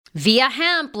Via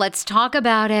Hemp, let's talk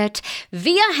about it.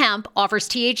 Via Hemp offers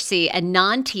THC and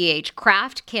non-TH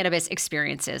craft cannabis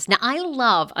experiences. Now, I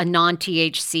love a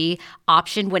non-THC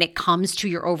option when it comes to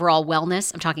your overall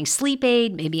wellness. I'm talking sleep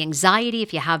aid, maybe anxiety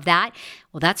if you have that.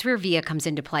 Well, that's where Via comes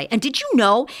into play. And did you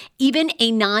know even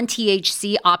a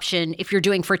non-THC option, if you're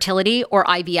doing fertility or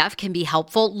IVF, can be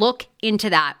helpful? Look into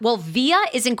that. Well, Via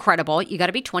is incredible. You got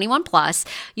to be 21 plus.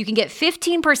 You can get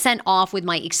 15% off with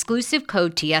my exclusive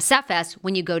code TSFS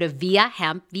when you go to Via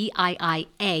Hemp,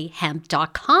 VIIA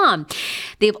hemp.com.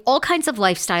 They have all kinds of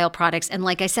lifestyle products. And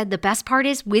like I said, the best part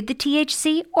is with the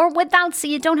THC or without, so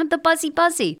you don't have the buzzy.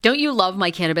 Don't you love my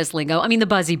cannabis lingo? I mean, the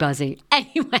buzzy.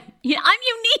 Anyway, I'm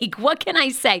unique. What can I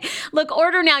say? Look,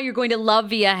 order now. You're going to love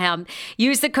Via Hemp.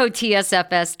 Use the code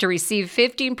TSFS to receive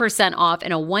 15% off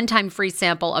and a one-time free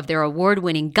sample of their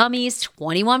award-winning gummies,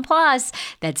 21 plus.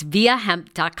 That's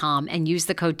viahemp.com, and use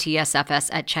the code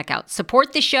TSFS at checkout.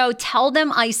 Support the show. Tell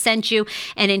them I sent you,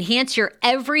 and enhance your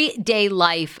everyday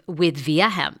life with Via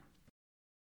Hemp.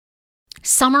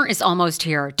 Summer is almost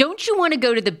here. Don't you want to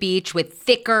go to the beach with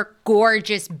thicker,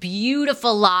 gorgeous,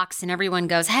 beautiful locks, and everyone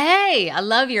goes, "Hey, I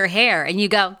love your hair," and you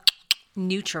go,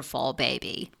 "Nutrafol,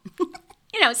 baby."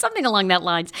 Something along that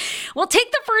lines. Well,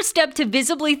 take the first step to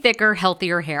visibly thicker,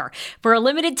 healthier hair. For a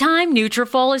limited time,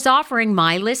 Nutrafol is offering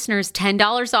my listeners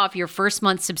 $10 off your first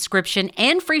month subscription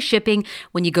and free shipping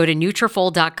when you go to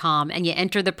Nutrafol.com and you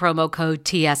enter the promo code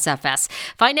TSFS.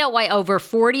 Find out why over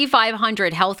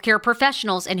 4,500 healthcare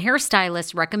professionals and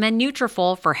hairstylists recommend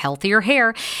Nutrafol for healthier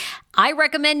hair. I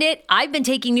recommend it. I've been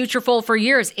taking Nutrafol for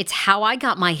years. It's how I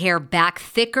got my hair back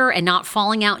thicker and not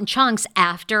falling out in chunks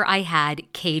after I had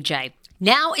KJ.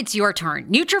 Now it's your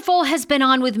turn. Nutrafol has been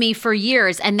on with me for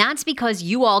years, and that's because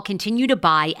you all continue to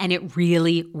buy, and it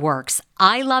really works.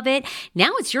 I love it. Now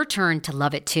it's your turn to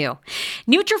love it too.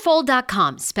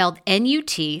 Nutrafol.com, spelled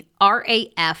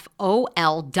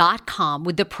Nutrafol.com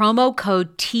with the promo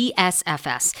code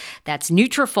TSFS. That's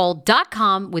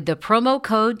Nutrafol.com with the promo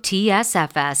code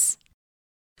TSFS.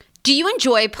 Do you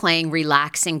enjoy playing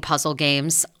relaxing puzzle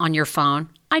games on your phone?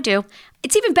 I do.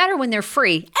 It's even better when they're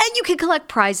free, and you can collect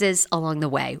prizes along the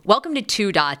way. Welcome to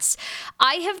Two Dots.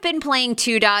 I have been playing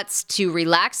Two Dots to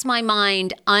relax my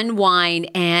mind,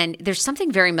 unwind, and there's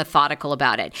something very methodical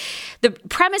about it. The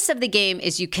premise of the game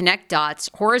is you connect dots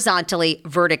horizontally,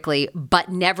 vertically, but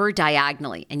never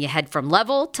diagonally, and you head from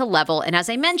level to level. And as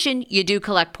I mentioned, you do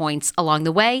collect points along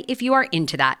the way if you are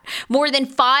into that. More than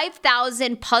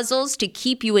 5,000 puzzles to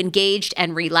keep you engaged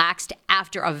and relaxed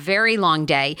after a very long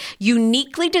day.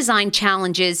 Uniquely designed challenges,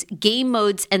 game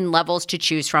modes, and levels to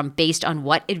choose from based on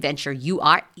what adventure you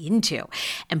are into.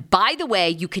 And by the way,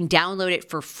 you can download it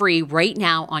for free right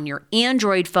now on your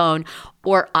Android phone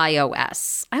or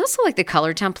iOS. I also like the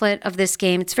color template of this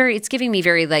game. It's giving me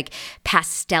very like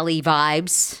pastel-y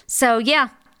vibes. So yeah,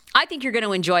 I think you're going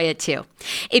to enjoy it too.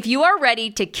 If you are ready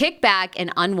to kick back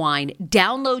and unwind,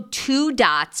 download Two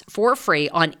Dots for free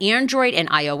on Android and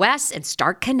iOS and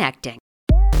start connecting.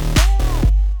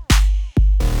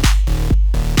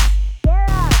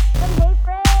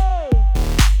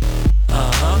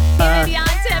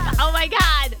 Oh my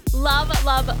God.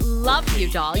 Love you,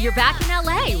 doll. You're back in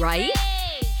LA, right?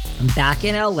 I'm back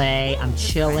in LA. I'm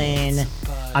chilling.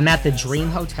 I'm at the Dream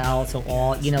Hotel, so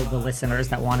all, the listeners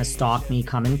that want to stalk me,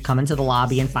 come into the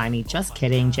lobby and find me. Just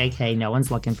kidding, JK, no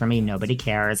one's looking for me. Nobody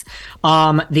cares.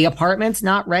 The apartment's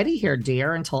not ready here,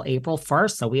 dear, until April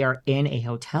 1st, so we are in a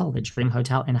hotel, the Dream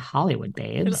Hotel in Hollywood,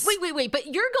 babes. Wait, but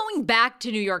you're going back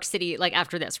to New York City, like,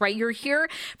 after this, right? You're here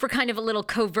for kind of a little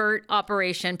covert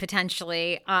operation,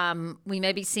 potentially. We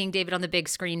may be seeing David on the big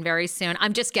screen very soon.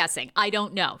 I'm just guessing. I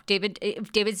don't know.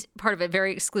 David's part of a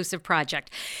very exclusive project.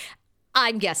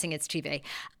 I'm guessing it's TV.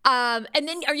 And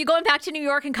then are you going back to New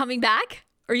York and coming back?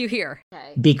 Or are you here?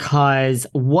 Okay. Because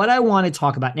what I want to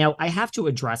talk about now, I have to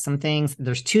address some things.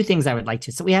 There's two things I would like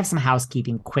to. So we have some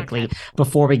housekeeping quickly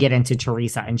before we get into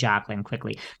Teresa and Jacqueline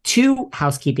quickly. Two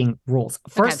housekeeping rules.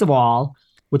 First of all,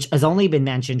 which has only been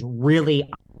mentioned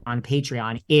really on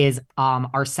Patreon, is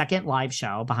our second live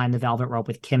show, Behind the Velvet Rope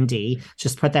with Kim D.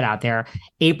 Just put that out there.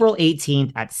 April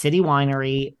 18th at City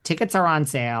Winery. Tickets are on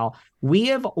sale. We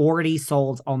have already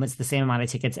sold almost the same amount of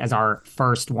tickets as our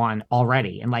first one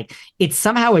already. And it's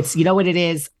you know what it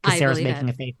is? Because Sarah's making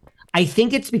a face. I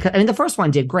think it's because, the first one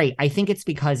did great. I think it's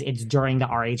because it's during the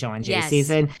RHONJ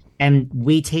season and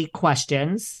we take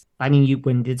questions.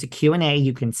 When it's a Q&A,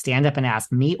 you can stand up and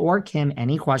ask me or Kim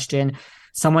any question.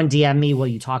 Someone DM me, will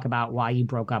you talk about why you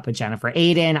broke up with Jennifer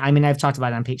Aiden? I've talked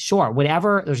about it on page. Sure,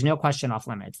 whatever. There's no question off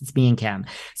limits. It's me and Kim.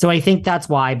 So I think that's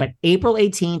why. But April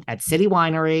 18th at City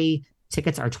Winery,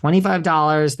 Tickets are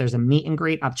 $25. There's a meet and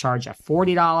greet upcharge of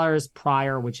 $40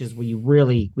 prior, which is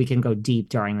we can go deep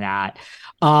during that.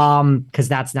 Because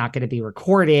that's not going to be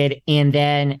recorded. And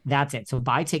then that's it. So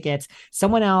buy tickets.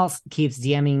 Someone else keeps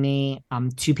DMing me,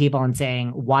 2 people, and saying,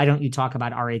 why don't you talk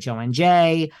about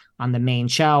RHONJ on the main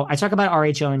show? I talk about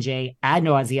RHONJ ad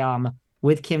nauseum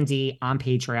with Kim D on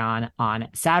Patreon on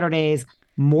Saturdays.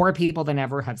 More people than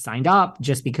ever have signed up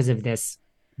just because of this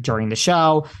during the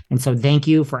show. And so thank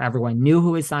you for everyone new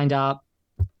who has signed up.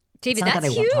 David, that's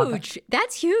huge.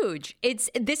 That's huge.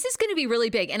 This is going to be really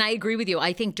big. And I agree with you.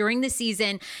 I think during the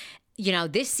season,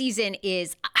 this season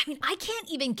is, I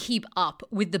can't even keep up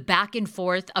with the back and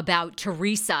forth about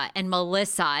Teresa and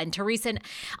Melissa and Teresa. And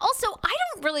also, I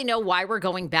don't really know why we're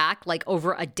going back like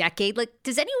over a decade. Like,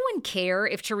 does anyone care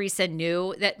if Teresa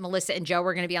knew that Melissa and Joe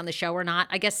were going to be on the show or not?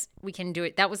 I guess we can do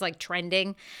it. That was like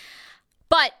trending.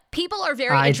 But people are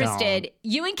very interested.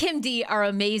 You and Kim D are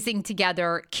amazing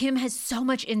together. Kim has so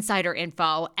much insider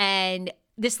info, and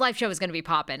this live show is going to be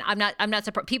popping. I'm not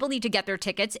surprised. People need to get their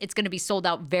tickets. It's going to be sold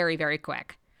out very, very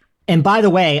quick. And by the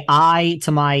way,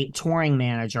 to my touring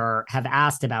manager, have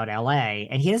asked about LA,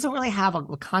 and he doesn't really have a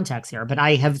context here, but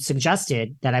I have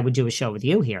suggested that I would do a show with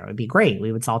you here. It would be great.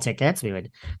 We would sell tickets. We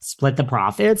would split the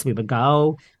profits. We would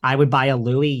go. I would buy a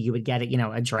Louis. You would get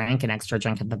a drink, an extra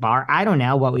drink at the bar. I don't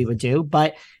know what we would do,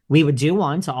 but we would do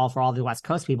one for all the West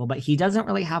Coast people. But he doesn't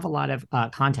really have a lot of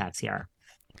context here.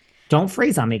 Don't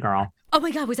freeze on me, girl. Oh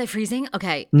my God, was I freezing?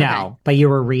 Okay. No, okay. But you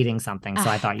were reading something, so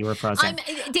I thought you were frozen.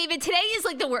 David, today is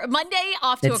like the word. Monday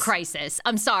off to a crisis.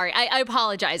 I'm sorry. I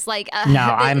apologize. No,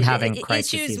 I'm having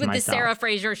crises issues with myself. The Sarah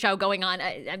Fraser show going on.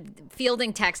 I'm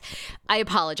fielding texts. I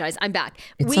apologize. I'm back.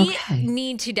 We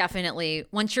need to definitely,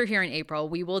 once you're here in April,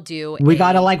 we will do. We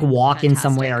got to walk in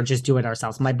somewhere or just do it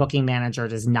ourselves. My booking manager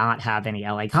does not have any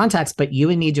LA contacts, but you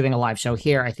and me doing a live show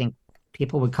here, I think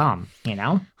people would come,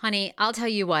 Honey, I'll tell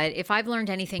you what, if I've learned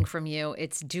anything from you,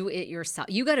 it's do it yourself.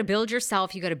 You got to build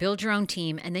yourself. You got to build your own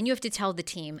team. And then you have to tell the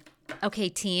team, okay,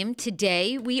 team,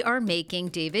 today we are making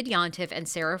David Yontef and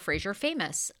Sarah Fraser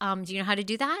famous. Do you know how to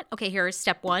do that? Okay, here's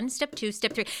step 1, step 2,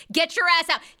 step 3. Get your ass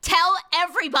out. Tell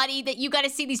everybody that you got to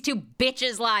see these 2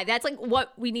 bitches live. That's like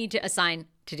what we need to assign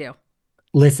to do.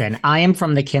 Listen, I am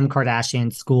from the Kim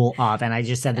Kardashian school of, and I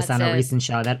just said this on a recent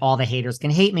show, that all the haters can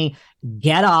hate me.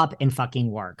 Get up and fucking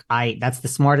work. That's the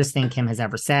smartest thing Kim has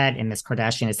ever said, and Miss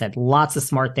Kardashian has said lots of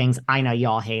smart things. I know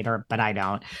y'all hate her, but I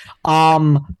don't.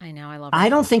 I know, I love her. I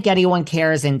don't think anyone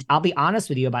cares, and I'll be honest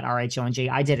with you about RHONJ.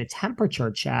 I did a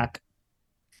temperature check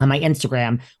on my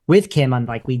Instagram with Kim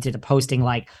we did a posting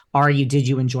did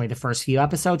you enjoy the first few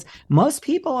episodes? Most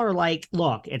people are like,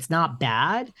 look, it's not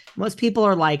bad. Most people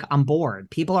are like, I'm bored.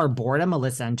 People are bored of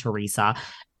Melissa and Teresa.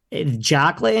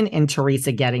 Jacqueline and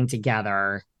Teresa getting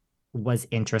together was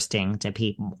interesting to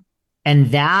people. And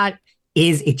that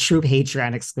is a true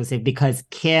Patreon exclusive because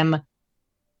Kim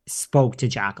spoke to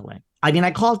Jacqueline. I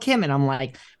called Kim and I'm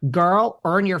like, girl,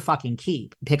 earn your fucking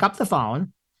keep. Pick up the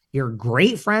phone. You're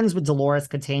great friends with Dolores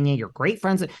Catania. You're great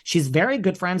friends. She's very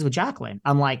good friends with Jacqueline.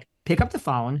 I'm like, pick up the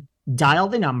phone, dial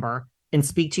the number, and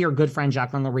speak to your good friend,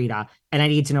 Jacqueline Larita. And I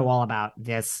need to know all about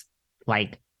this.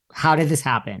 How did this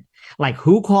happen?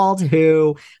 Who called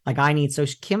who? So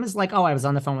Kim is like, oh, I was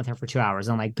on the phone with her for 2 hours.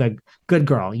 I'm like, good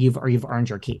girl. You've earned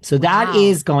your keep. So that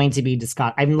is going to be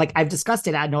discussed. I've discussed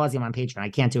it ad nauseum on Patreon. I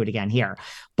can't do it again here.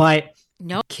 But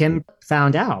no, Kim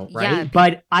found out, right? Yeah,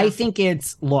 but I think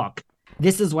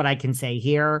this is what I can say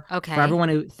here. Okay. For everyone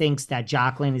who thinks that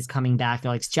Jacqueline is coming back,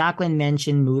 they're like, Jacqueline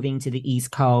mentioned moving to the East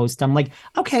Coast. I'm like,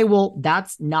 okay, well,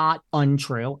 that's not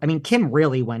untrue. Kim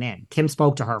really went in. Kim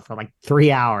spoke to her for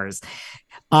 3 hours.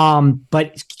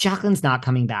 But Jacqueline's not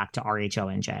coming back to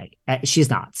RHONJ.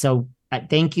 She's not. So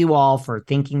thank you all for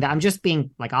thinking that. I'm just being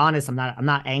honest. I'm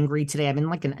not angry today. I'm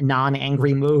in a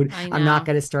non-angry mood. I'm not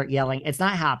going to start yelling. It's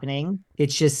not happening.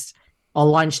 It's just a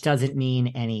lunch doesn't mean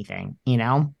anything,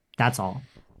 That's all.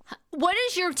 What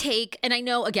is your take? And I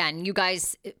know, again, you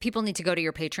guys, people need to go to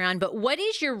your Patreon, but what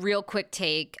is your real quick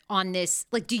take on this?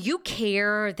 Do you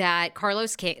care that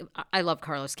Carlos King, I love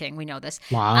Carlos King, we know this.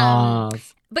 Wow.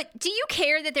 But do you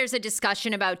care that there's a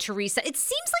discussion about Teresa? It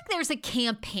seems like there's a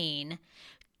campaign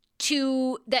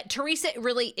that Teresa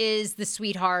really is the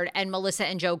sweetheart and Melissa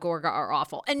and Joe Gorga are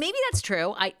awful. And maybe that's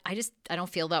true. I don't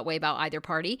feel that way about either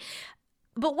party.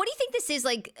 But what do you think this is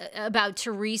about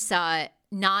Teresa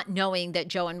not knowing that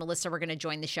Joe and Melissa were going to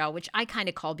join the show, which I kind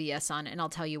of call BS on, and I'll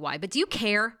tell you why. But do you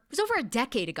care? It was over a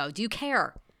decade ago. Do you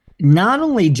care? not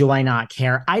only do I not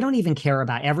care, I don't even care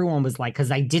about everyone was like,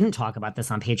 because I didn't talk about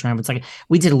this on Patreon. It's like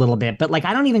we did a little bit, but like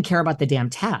I don't even care about the damn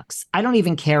text. I don't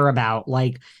even care about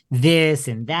like this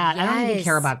and that. I don't even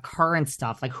care Yes. about current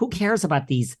stuff. Like who cares about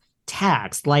these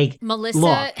texts? Like, Melissa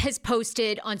look, has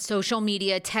posted on social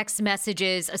media text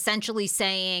messages essentially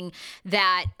saying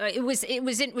that was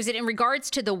it in regards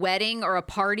to the wedding or a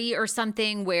party or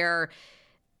something where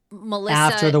after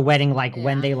Melissa, the wedding, like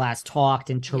when yeah, they last talked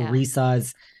and yeah.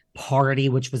 Teresa's party,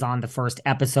 which was on the first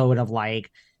episode of like,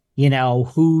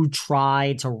 who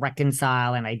tried to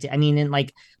reconcile. And I mean, and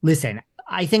like, listen,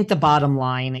 I think the bottom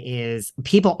line is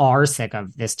people are sick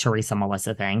of this Teresa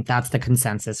Melissa thing. That's the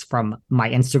consensus from my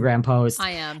Instagram post.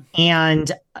 I am.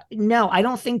 And no, I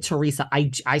don't think Teresa,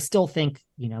 I still think,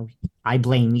 I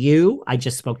blame you. I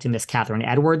just spoke to Miss Catherine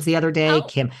Edwards the other day. Oh,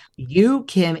 Kim,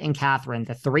 and Catherine,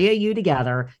 the three of you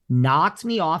together knocked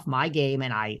me off my game,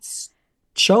 and I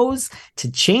chose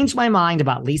to change my mind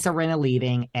about Lisa Rinna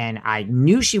leaving, and I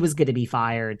knew she was going to be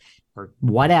fired or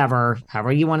whatever,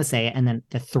 however you want to say it. And then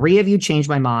the three of you changed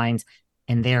my mind,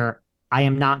 and I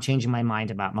am not changing my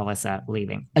mind about Melissa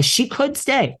leaving. She could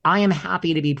stay. I am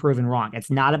happy to be proven wrong.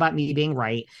 It's not about me being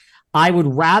right. I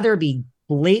would rather be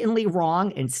blatantly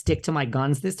wrong and stick to my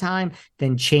guns this time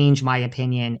than change my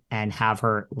opinion and have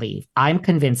her leave. I'm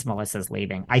convinced Melissa's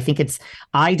leaving. I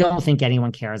don't think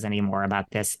anyone cares anymore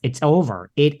about this. It's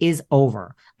over. It is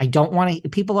over. I don't want to,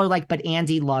 people are like, but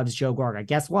Andy loves Joe Gorga.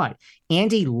 Guess what?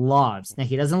 Andy loves, now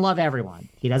he doesn't love everyone.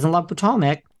 He doesn't love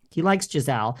Potomac. He likes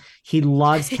Giselle. He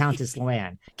loves Countess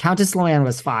Luann. Countess Luann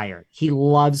was fired. He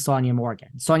loves Sonia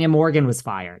Morgan. Sonia Morgan was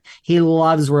fired. He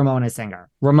loves Ramona Singer.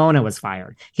 Ramona was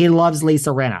fired. He loves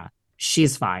Lisa Rinna.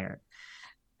 She's fired.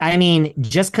 I mean,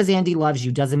 just because Andy loves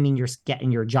you doesn't mean you're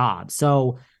getting your job.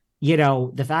 So,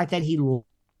 the fact that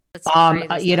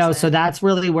so that's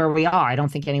really where we are. I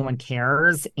don't think anyone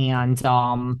cares. And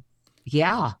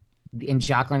yeah. And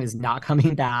Jacqueline is not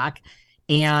coming back.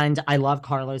 And I love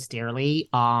Carlos dearly.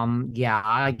 Yeah,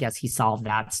 I guess he solved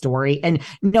that story. And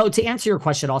no, to answer your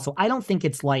question also, I don't think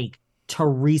it's like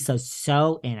Teresa's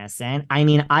so innocent. I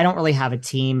mean, I don't really have a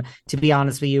team, to be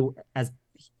honest with you, as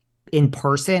in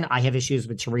person. I have issues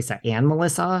with Teresa and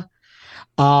Melissa.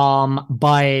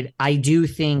 But I do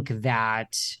think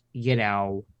that,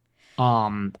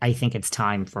 I think it's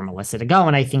time for Melissa to go.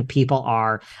 And I think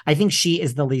I think she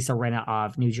is the Lisa Rinna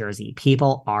of New Jersey.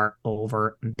 People are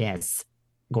over this.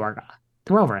 Gorga.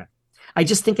 They're over it. I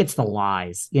just think it's the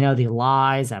lies, the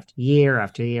lies after year.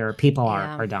 People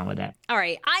are done with it. All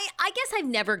right. I guess I've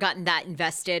never gotten that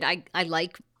invested. I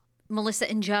like Melissa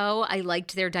and Joe. I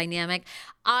liked their dynamic.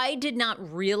 I did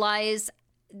not realize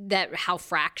that how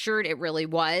fractured it really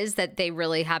was, that they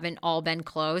really haven't all been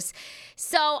close.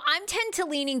 So I'm tend to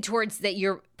leaning towards that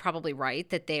you're probably right,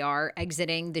 that they are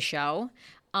exiting the show.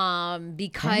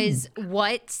 Because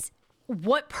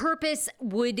what purpose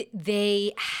would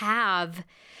they have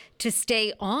to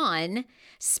stay on?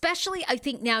 Especially, I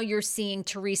think now you're seeing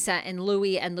Teresa and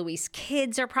Louis'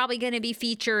 kids are probably going to be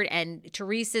featured, and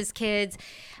Teresa's kids.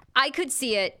 I could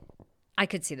see it. I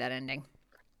could see that ending.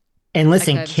 And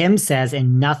listen, Kim says,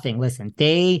 and nothing, listen,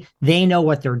 they know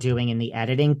what they're doing in the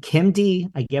editing. Kim D,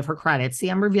 I give her credit. See,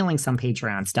 I'm revealing some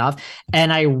Patreon stuff.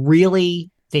 And I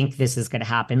really think this is going to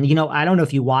happen. I don't know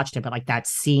if you watched it, but like that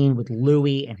scene with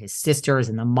Louis and his sisters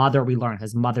and the mother, we learn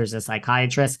his mother's a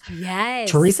psychiatrist.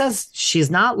 Yes.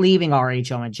 She's not leaving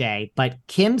RHONJ, but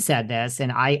Kim said this,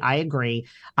 and I agree.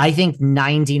 I think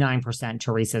 99%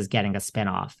 Teresa's getting a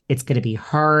spinoff. It's going to be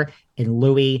her and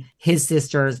Louis, his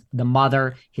sisters, the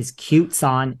mother, his cute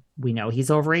son. We know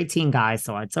he's over 18, guys,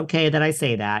 so it's okay that I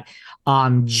say that.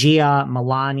 Gia,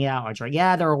 Melania, Audrey,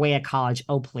 they're away at college.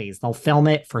 Oh, please. They'll film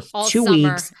it for all 2 summer.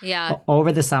 weeks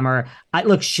over the summer.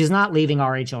 Look, she's not leaving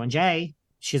RHONJ.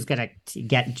 She's going to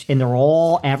get in the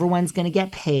role. Everyone's going to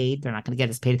get paid. They're not going to get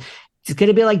as paid. It's going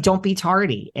to be like, don't be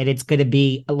tardy. And it's going to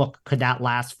be, look, could that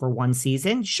last for one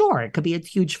season? Sure. It could be a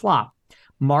huge flop.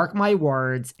 Mark my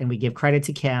words, and we give credit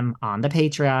to Kim on the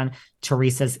Patreon.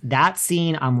 Teresa's that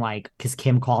scene, I'm like, because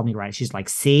Kim called me right. She's like,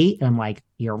 see? And I'm like,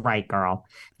 you're right, girl.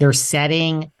 They're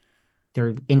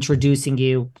introducing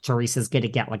you. Teresa's going to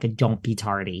get like a don't be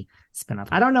tardy spinoff.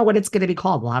 I don't know what it's going to be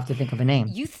called. We'll have to think of a name.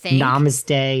 You think?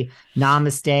 Namaste,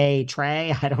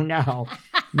 Trey. I don't know.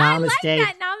 Namaste. I like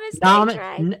that. Namaste,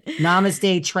 Trey.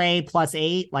 Namaste, Trey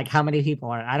 +8. Like how many people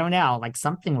are? I don't know. Like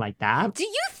something like that. Do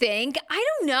you think? I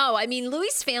don't know. I mean,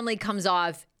 Louis' family comes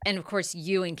off, and of course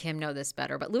you and Kim know this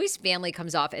better, but Louis' family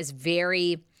comes off as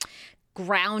very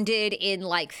grounded in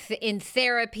in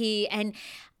therapy. And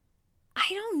I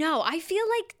don't know. I feel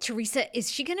like Teresa, is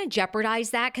she going to jeopardize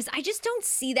that? Because I just don't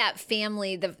see that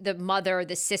family, the mother,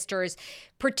 the sisters,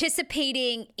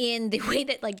 participating in the way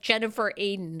that like Jennifer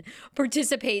Aiden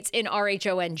participates in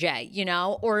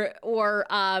RHONJ, or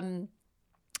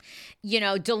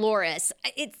Dolores.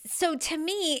 So to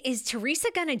me, is Teresa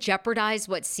going to jeopardize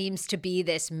what seems to be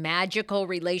this magical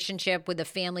relationship with a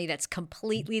family that's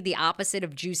completely the opposite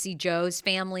of Juicy Joe's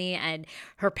family and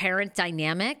her parent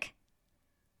dynamic?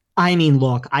 I mean,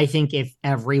 look, I think if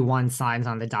everyone signs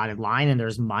on the dotted line and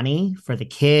there's money for the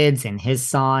kids and his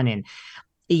son and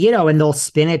and they'll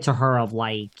spin it to her of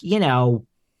like,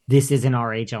 this is an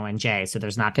RHONJ, so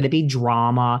there's not going to be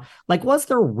drama. Like, was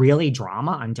there really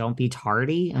drama on Don't Be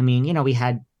Tardy? I mean, we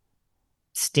had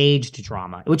staged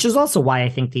drama, which is also why I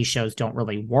think these shows don't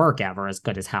really work ever as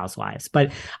good as Housewives.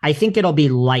 But I think it'll be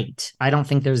light. I don't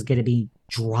think there's going to be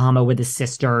drama with the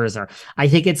sisters, or I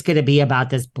think it's going to be about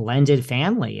this blended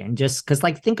family. And just because,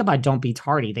 like, think about Don't Be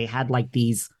Tardy. They had like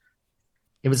these,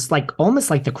 it was like almost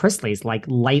like the Chrisleys, like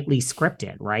lightly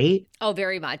scripted, right? Oh,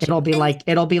 very much. It'll be like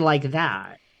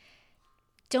that.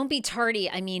 Don't Be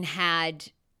Tardy, I mean, had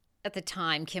at the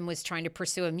time, Kim was trying to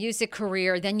pursue a music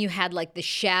career. Then you had like the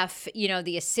chef,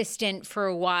 the assistant for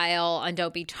a while on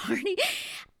Don't Be Tardy.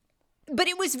 But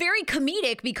it was very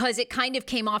comedic because it kind of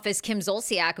came off as Kim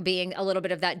Zolciak being a little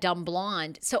bit of that dumb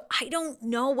blonde. So I don't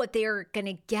know what they're going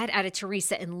to get out of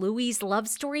Teresa and Louis' love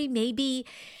story. Maybe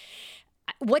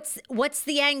what's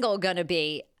the angle going to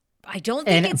be? I don't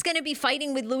think it's going to be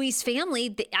fighting with Louis'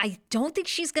 family. I don't think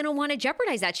she's going to want to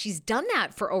jeopardize that. She's done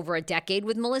that for over a decade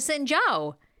with Melissa and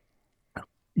Joe.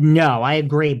 No, I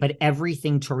agree. But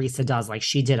everything Teresa does, like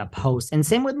she did a post, and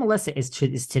same with Melissa is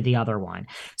to the other one.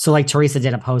 So like Teresa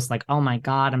did a post like, oh my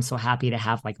God, I'm so happy to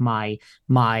have like my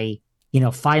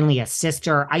finally a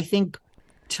sister. I think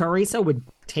Teresa would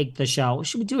take the show.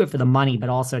 She would do it for the money, but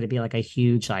also to be like a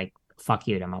huge like fuck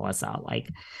you to Melissa. Like,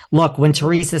 look, when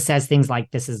Teresa says things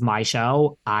like this is my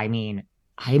show, I mean,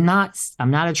 I'm not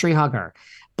a tree hugger.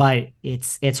 But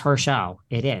it's her show.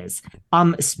 It is.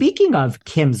 Speaking of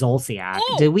Kim Zolciak,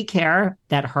 do we care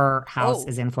that her house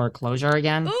is in foreclosure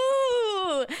again?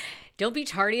 Ooh, don't be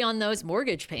tardy on those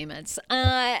mortgage payments.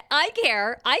 I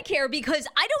care because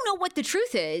I don't know what the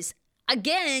truth is.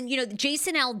 Again,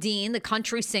 Jason Aldean, the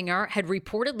country singer, had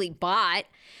reportedly bought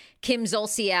Kim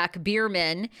Zolciak,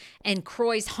 Bierman, and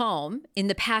Croy's home in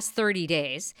the past 30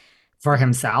 days. For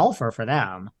himself or for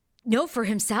them? No, for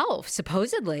himself,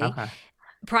 supposedly. Okay.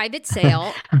 Private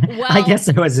sale. Well, I guess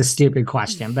it was a stupid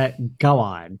question, but go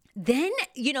on. Then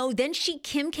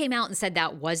Kim came out and said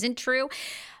that wasn't true.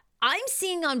 I'm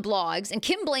seeing on blogs, and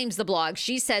Kim blames the blogs.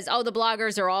 She says, oh, the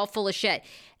bloggers are all full of shit.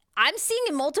 I'm seeing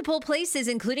in multiple places,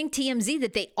 including TMZ,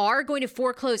 that they are going to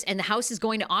foreclose and the house is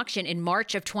going to auction in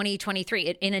March of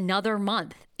 2023, in another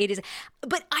month. It is,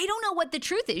 but I don't know what the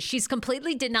truth is. She's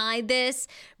completely denied this.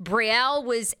 Brielle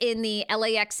was in the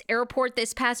LAX airport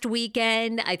this past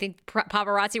weekend. I think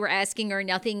paparazzi were asking her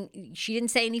nothing. She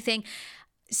didn't say anything.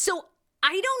 So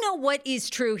I don't know what is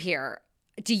true here.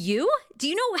 Do you? Do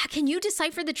you know? Can you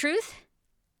decipher the truth?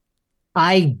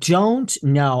 I don't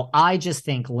know. I just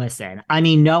think, listen, I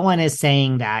mean, no one is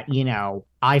saying that,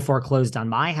 I foreclosed on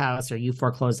my house or you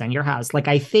foreclosed on your house. Like,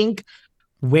 I think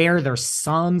where there's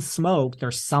some smoke,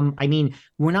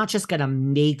 we're not just going to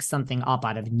make something up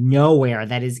out of nowhere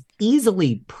that is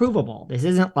easily provable. This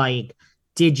isn't like,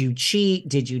 did you cheat?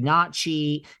 Did you not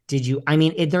cheat?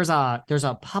 There's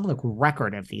a public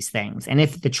record of these things. And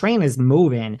if the train is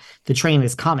moving, the train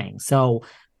is coming. So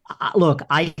look,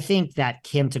 I think that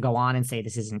Kim to go on and say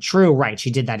this isn't true, right?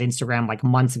 She did that Instagram like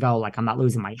months ago, like I'm not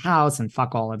losing my house and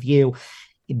fuck all of you.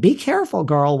 Be careful,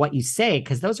 girl, what you say,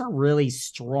 because those are really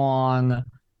strong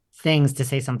things to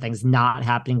say something's not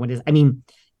happening.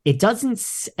 It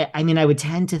doesn't, I would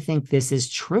tend to think this is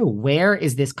true. Where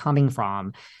is this coming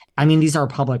from? These are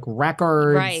public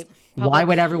records. Right. Why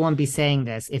would everyone be saying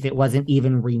this if it wasn't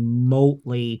even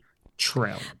remotely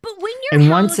true? But when your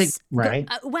house, right?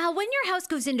 When your house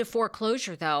goes into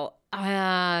foreclosure, though,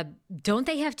 don't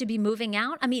they have to be moving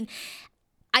out?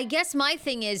 I guess my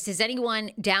thing is, has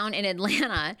anyone down in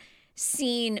Atlanta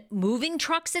seen moving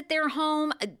trucks at their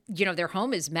home? Their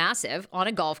home is massive on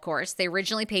a golf course. They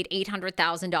originally paid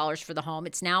 $800,000 for the home.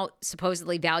 It's now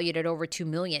supposedly valued at over $2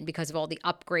 million because of all the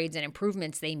upgrades and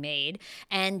improvements they made,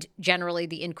 and generally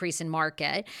the increase in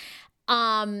market.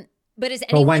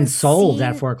 But when sold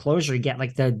at foreclosure, you get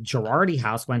like the Girardi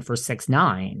house went for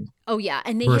 6.9. Oh yeah,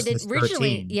 and they had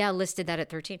originally 13. Listed that at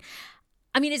 13.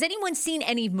 Has anyone seen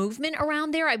any movement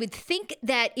around there? I would think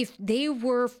that if they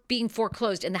were being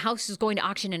foreclosed and the house is going to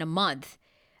auction in a month,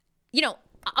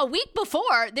 a week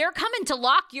before, they're coming to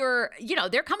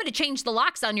they're coming to change the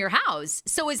locks on your house.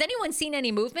 So has anyone seen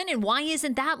any movement? And why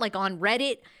isn't that like on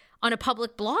Reddit, on a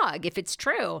public blog, if it's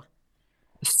true?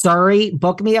 Sorry,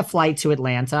 book me a flight to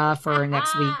Atlanta for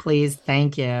next week, please.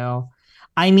 Thank you.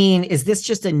 I mean, is this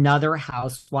just another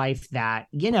housewife that,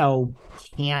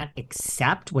 can't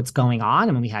accept what's going on?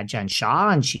 I mean, we had Jen Shah,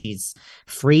 and she's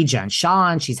free Jen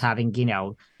Shah, and she's having,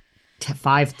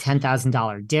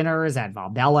 $10,000 dinners at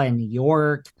Valbella in New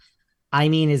York. I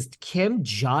mean, is Kim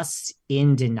just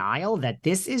in denial that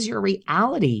this is your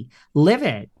reality? Live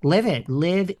it, live it,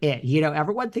 live it.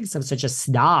 Everyone thinks I'm such a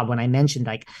snob when I mentioned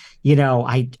I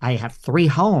have 3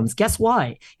 homes. Guess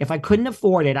what? If I couldn't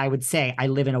afford it, I would say I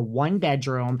live in a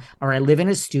 1-bedroom or I live in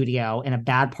a studio in a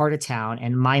bad part of town.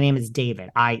 And my name is David.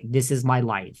 This is my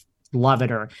life. Love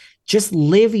it, or just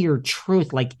live your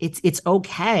truth. Like it's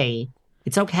okay.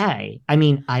 It's okay. I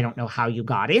mean, I don't know how you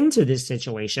got into this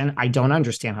situation. I don't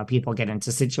understand how people get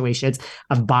into situations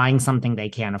of buying something they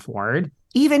can't afford.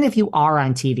 Even if you are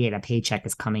on TV and a paycheck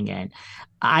is coming in,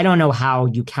 I don't know how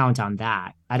you count on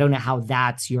that. I don't know how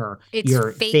that's your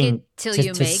thing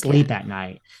to sleep at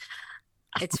night.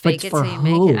 It's fake it till you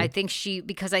make it. I think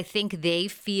because I think they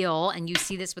feel, and you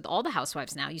see this with all the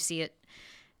housewives now, you see it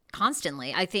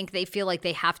constantly. I think they feel like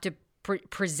they have to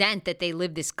present that they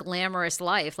live this glamorous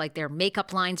life, like their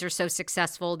makeup lines are so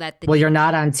successful that you're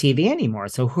not on TV anymore,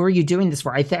 so who are you doing this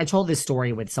for? I told this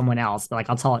story with someone else, but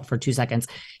I'll tell it for 2 seconds.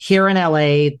 Here in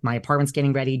LA, my apartment's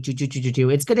getting ready.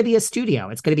 It's going to be a studio.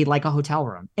 It's going to be like a hotel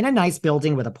room in a nice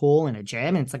building with a pool and a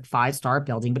gym, and it's like 5-star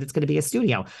building, but it's going to be a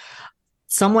studio.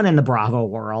 Someone in the Bravo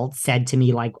world said to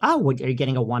me like, "Oh, are you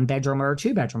getting a 1-bedroom or a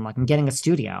 2-bedroom?" Like, I'm getting a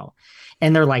studio,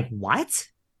 and they're like, "What?"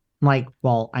 I'm like,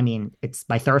 well, I mean, it's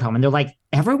my 3rd home. And they're like,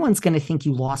 everyone's going to think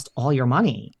you lost all your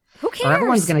money. Who cares? Or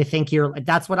everyone's going to think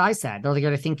that's what I said. They're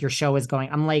going to think your show is going.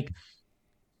 I'm like,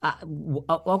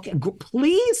 okay,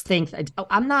 please think that.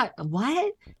 I'm not,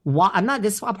 what? I'm not,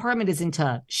 this apartment isn't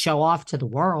to show off to the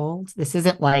world. This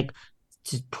isn't like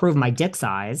to prove my dick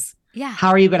size. Yeah. How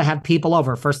are you going to have people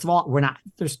over? First of all,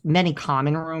 there's many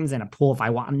common rooms and a pool if I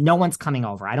want. No one's coming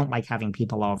over. I don't like having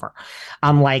people over.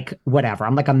 I'm like, whatever.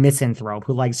 I'm like a misanthrope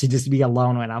who likes to just be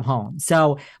alone when I'm home.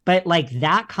 So, but like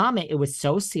that comment, it was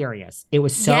so serious. It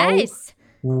was so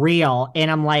real.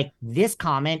 And I'm like, this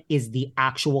comment is the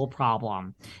actual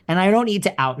problem. And I don't need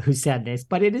to out who said this,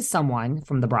 but it is someone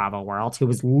from the Bravo world who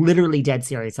was literally dead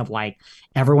serious of like,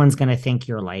 everyone's going to think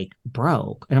you're like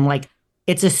broke. And I'm like,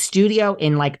 it's a studio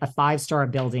in like a 5-star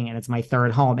building and it's my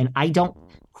 3rd home. And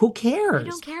who cares? I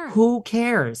don't care. Who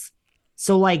cares?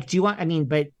 So like,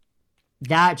 but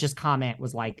that just comment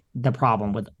was like the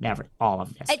problem with all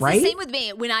of this, it's right? The same with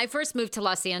me. When I first moved to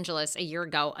Los Angeles a year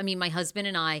ago, I mean, my husband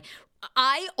and I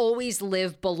always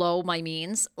live below my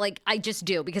means. Like I just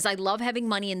do, because I love having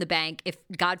money in the bank. If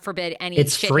God forbid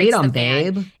it's freedom,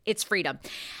 babe. It's freedom.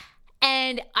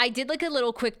 And I did like a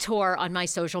little quick tour on my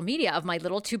social media of my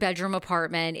little 2-bedroom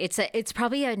apartment. It's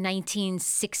probably a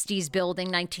 1960s building,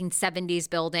 1970s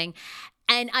building.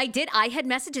 And I had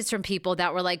messages from people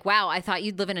that were like, wow, I thought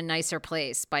you'd live in a nicer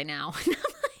place by now. And I'm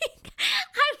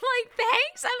like,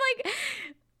 thanks. I'm like,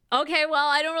 okay, well,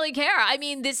 I don't really care. I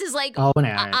mean, this is like,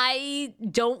 I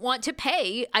don't want to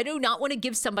pay. I do not want to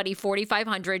give somebody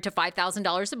 $4,500 to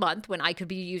 $5,000 a month when I could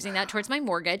be using that towards my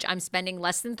mortgage. I'm spending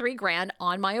less than $3,000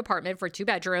 on my apartment for 2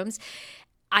 bedrooms.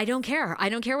 I don't care. I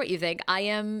don't care what you think. I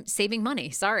am saving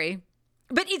money. Sorry.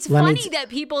 But it's funny that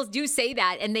people do say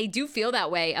that, and they do feel that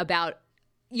way about,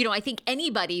 I think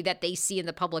anybody that they see in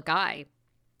the public eye.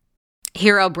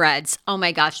 Hero breads. Oh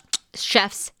my gosh.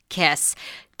 Chef's kiss.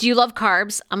 Do you love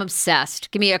carbs? I'm obsessed.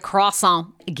 Give me a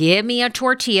croissant. Give me a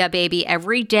tortilla, baby,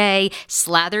 every day,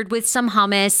 slathered with some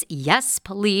hummus. Yes,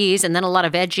 please. And then a lot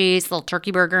of veggies, a little turkey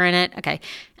burger in it. Okay.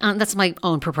 That's my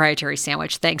own proprietary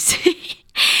sandwich. Thanks.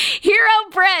 Hero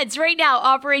Breads right now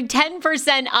offering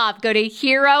 10% off. Go to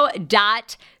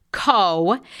hero.co.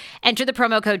 Enter the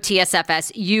promo code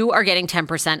TSFS. You are getting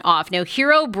 10% off. Now,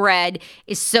 Hero Bread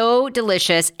is so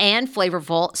delicious and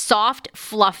flavorful, soft,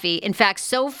 fluffy. In fact,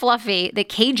 so fluffy that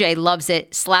KJ loves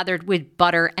it slathered with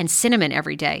butter and cinnamon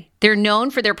every day. They're known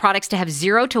for their products to have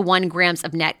 0 to 1 grams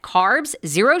of net carbs,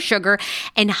 0 sugar,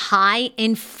 and high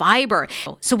in fiber.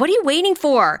 So what are you waiting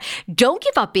for? Don't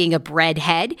give up being a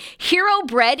breadhead. Hero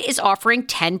Bread is offering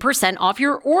 10% off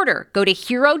your order. Go to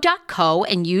hero.co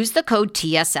and use the code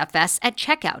TSFS at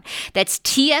checkout. That's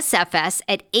TSFS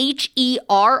at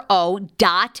HERO.CO.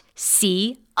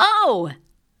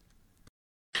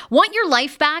 Want your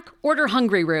life back? Order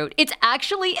Hungry Root. It's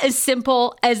actually as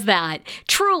simple as that.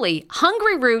 Truly,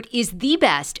 Hungry Root is the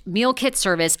best meal kit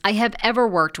service I have ever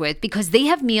worked with because they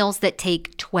have meals that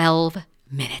take 12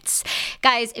 minutes.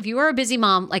 Guys, if you are a busy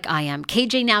mom like I am,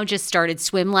 KJ now just started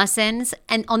swim lessons.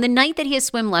 And on the night that he has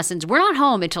swim lessons, we're not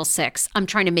home until 6. I'm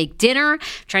trying to make dinner,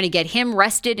 trying to get him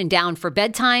rested and down for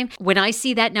bedtime. When I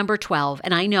see that number 12,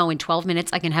 and I know in 12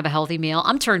 minutes I can have a healthy meal,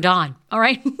 I'm turned on. All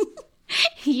right.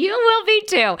 You will be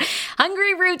too.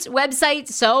 Hungry Roots website,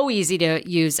 so easy to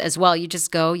use as well. You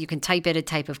just go, you can type in a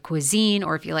type of cuisine,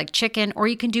 or if you like chicken, or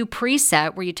you can do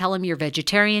preset where you tell them you're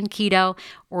vegetarian, keto,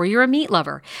 or you're a meat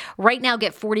lover. Right now,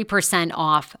 get 40%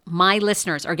 off. My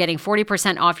listeners are getting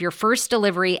 40% off your first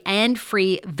delivery and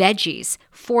free veggies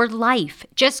for life.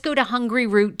 Just go to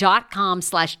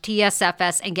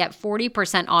hungryroot.com/TSFS and get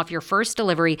 40% off your first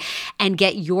delivery and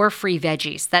get your free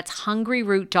veggies. That's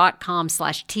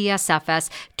hungryroot.com/TSFS.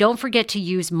 Don't forget to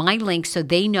use my link so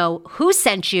they know who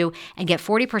sent you and get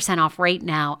 40% off right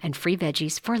now and free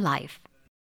veggies for life.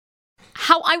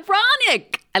 How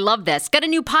ironic! I love this. Got a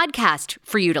new podcast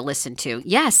for you to listen to.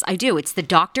 Yes, I do. It's the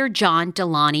Dr. John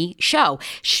Delaney Show.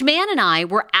 Schman and I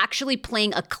were actually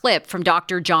playing a clip from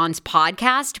Dr. John's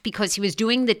podcast because he was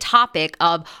doing the topic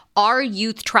of are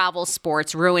youth travel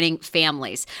sports ruining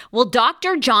families? Well,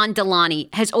 Dr. John Delaney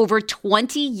has over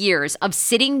 20 years of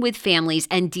sitting with families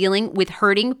and dealing with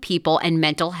hurting people and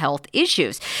mental health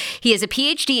issues. He has a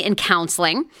PhD in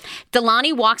counseling.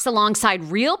 Delaney walks alongside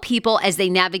real people as they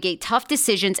navigate tough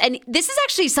decisions. And this is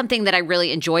actually something that I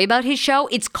really enjoy about his show.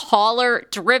 It's caller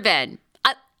driven.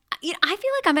 I feel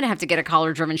like I'm going to have to get a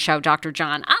caller-driven show, Dr.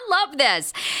 John. I love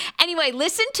this. Anyway,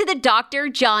 listen to the Dr.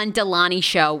 John Delaney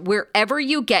Show wherever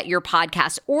you get your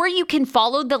podcast, or you can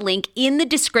follow the link in the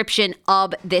description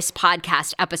of this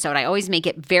podcast episode. I always make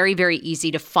it very, very easy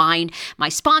to find my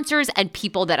sponsors and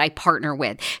people that I partner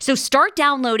with. So start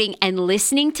downloading and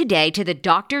listening today to the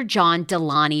Dr. John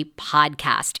Delaney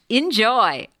podcast.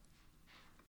 Enjoy.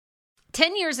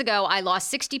 10 years ago, I lost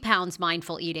 60 pounds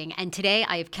mindful eating, and today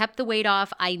I have kept the weight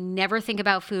off. I never think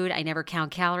about food. I never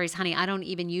count calories. Honey, I don't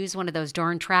even use one of those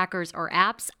darn trackers or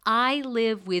apps. I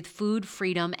live with food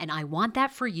freedom, and I want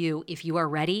that for you if you are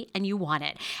ready and you want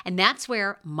it. And that's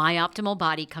where My Optimal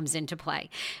Body comes into play.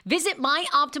 Visit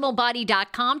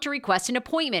myoptimalbody.com to request an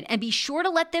appointment, and be sure to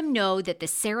let them know that the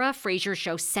Sarah Fraser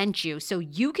Show sent you so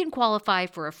you can qualify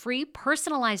for a free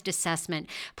personalized assessment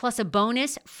plus a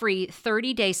bonus free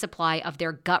 30-day supply of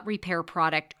their gut repair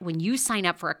product when you sign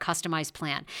up for a customized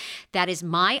plan. That is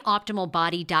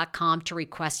myoptimalbody.com to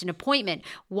request an appointment.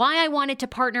 Why I wanted to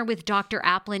partner with Dr.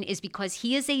 Applin is because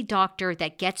he is a doctor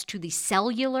that gets to the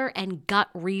cellular and gut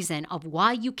reason of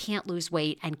why you can't lose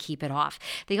weight and keep it off.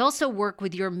 They also work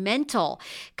with your mental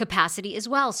capacity as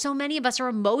well. So many of us are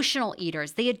emotional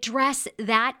eaters. They address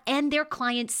that, and their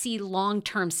clients see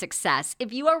long-term success.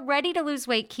 If you are ready to lose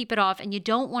weight, keep it off, and you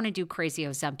don't want to do crazy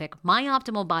Ozempic,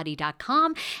 myoptimalbody.com,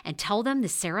 and tell them the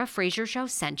Sarah Fraser Show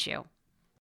sent you.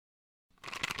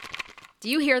 Do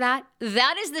you hear that?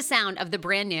 That is the sound of the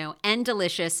brand new and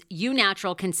delicious Eu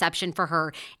Natural Conception for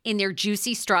Her in their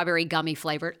juicy strawberry gummy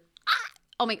flavored.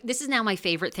 Oh my, this is now my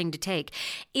favorite thing to take.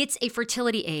 It's a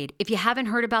fertility aid. If you haven't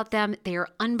heard about them, they are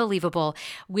unbelievable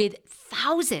with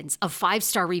thousands of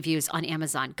 5-star reviews on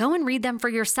Amazon. Go and read them for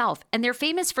yourself. And they're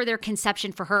famous for their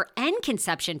Conception for Her and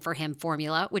Conception for Him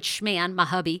formula, which Schman, my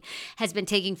hubby, has been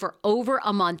taking for over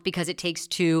a month because it takes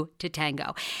two to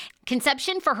tango.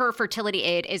 Conception for Her fertility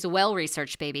aid is a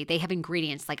well-researched, baby. They have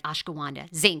ingredients like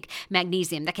ashwagandha, zinc,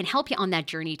 magnesium that can help you on that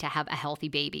journey to have a healthy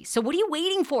baby. So what are you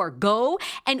waiting for? Go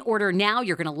and order now.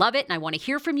 You're going to love it, and I want to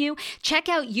hear from you. Check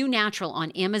out Eu Natural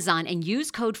on Amazon and use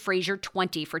code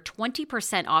Fraser20 for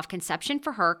 20% off Conception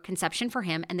for Her, Conception for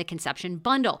Him, and the Conception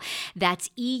Bundle. That's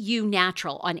EU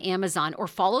Natural on Amazon, or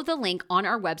follow the link on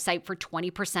our website for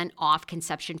 20% off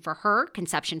Conception for Her,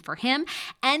 Conception for Him,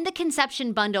 and the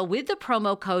Conception Bundle with the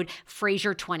promo code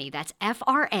Fraser20. That's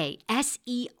FRASER,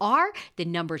 the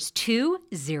numbers 20.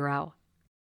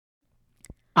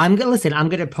 I'm going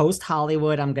to post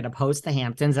Hollywood. I'm going to post the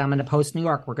Hamptons. I'm going to post New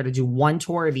York. We're going to do one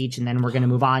tour of each, and then we're going to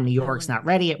move on. New York's not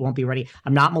ready. It won't be ready.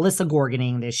 I'm not Melissa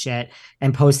Gorgoning this shit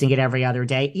and posting it every other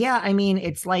day. Yeah, I mean,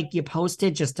 it's like you post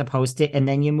it just to post it, and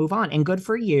then you move on. And good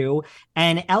for you.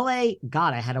 And LA,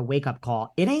 God, I had a wake-up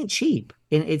call. It ain't cheap.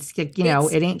 It's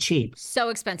it ain't cheap. So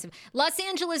expensive. Los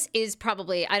Angeles is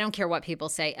probably, I don't care what people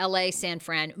say, LA, San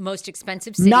Fran, most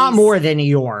expensive cities. Not more than New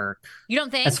York. You don't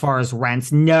think? As far as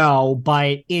rents, no,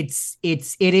 but it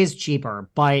is cheaper,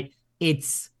 but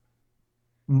it's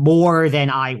more than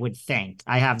I would think.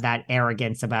 I have that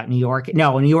arrogance about New York.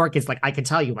 No, New York is like, I could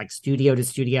tell you, like studio to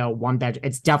studio, one bedroom.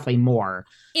 It's definitely more.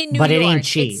 In New York. It ain't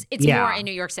cheap. It's more in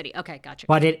New York City. Okay, gotcha.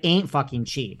 But it ain't fucking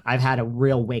cheap. I've had a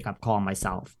real wake-up call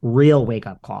myself. Real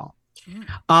wake-up call.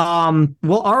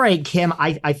 Well, all right, Kim,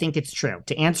 I think it's true.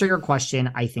 To answer your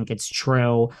question, I think it's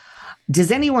true.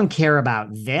 Does anyone care about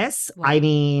this? What? I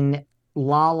mean,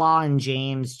 Lala and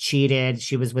James cheated.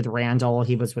 She was with Randall.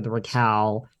 He was with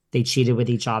Raquel. They cheated with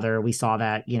each other. We saw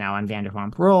that, on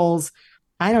Vanderpump Rules.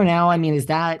 I don't know. I mean, is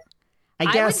that, I I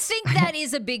would guess. think that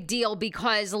is a big deal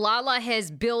because Lala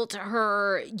has built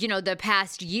her, the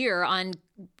past year on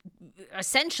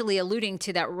essentially alluding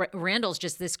to that Randall's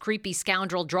just this creepy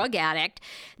scoundrel drug addict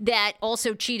that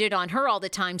also cheated on her all the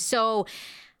time. So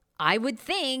I would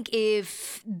think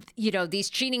if, these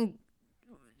cheating,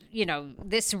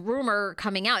 this rumor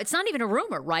coming out, it's not even a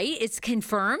rumor, right? It's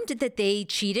confirmed that they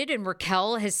cheated and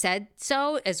Raquel has said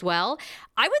so as well.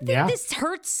 I would think this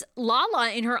hurts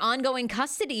Lala in her ongoing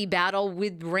custody battle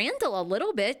with Randall a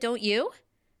little bit, don't you?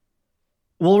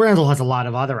 Well, Randall has a lot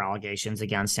of other allegations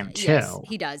against him, too. Yes,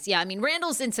 he does. Yeah, I mean,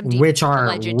 Randall's in some deep, which are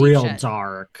alleged real deep shit.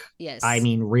 dark. Yes. I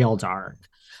mean, real dark.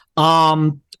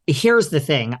 Here's the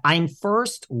thing. I'm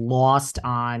first lost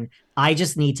on, I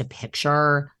just need to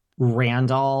picture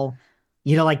Randall,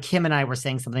 like Kim and I were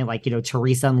saying something like,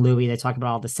 Teresa and Louis, they talk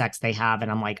about all the sex they have.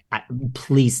 And I'm like,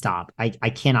 please stop. I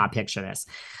cannot picture this.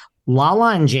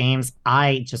 Lala and James,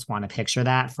 I just want to picture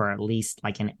that for at least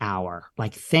like an hour.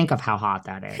 Like, think of how hot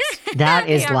that is. That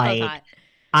is like,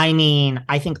 I mean,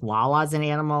 I think Lala's an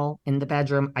animal in the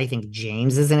bedroom. I think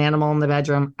James is an animal in the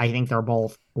bedroom. I think they're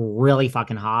both really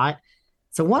fucking hot.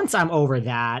 So once I'm over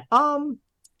that,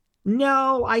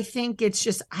 no, I think it's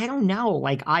just, I don't know.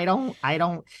 Like, I don't,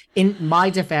 in my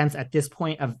defense, at this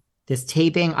point of this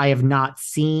taping, I have not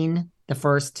seen the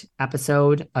first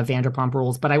episode of Vanderpump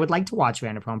Rules, but I would like to watch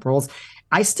Vanderpump Rules.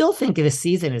 I still think this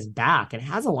season is back. It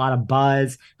has a lot of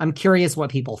buzz. I'm curious what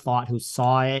people thought who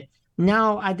saw it.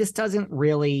 No, this doesn't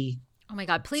really. Oh my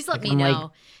God, please let me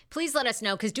know. Please let us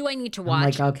know, because do I need to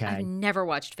watch? Okay. I've never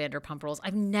watched Vanderpump Rules.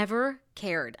 I've never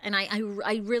cared. And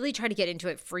I really try to get into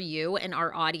it for you and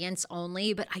our audience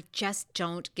only, but I just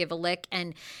don't give a lick.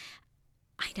 And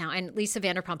I know, and Lisa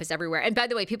Vanderpump is everywhere. And by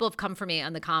the way, people have come for me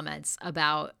on the comments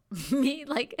about me.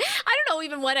 Like, I don't know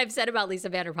even what I've said about Lisa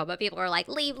Vanderpump, but people are like,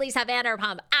 leave Lisa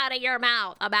Vanderpump out of your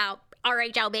mouth about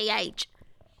RHOBH.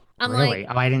 I'm really?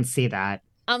 I didn't see that.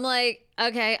 I'm like,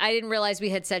 okay, I didn't realize we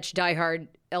had such diehard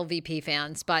LVP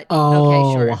fans, but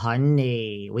okay, sure.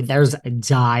 Honey, there's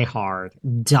diehard.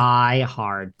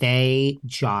 They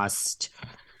just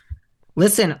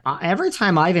listen. Every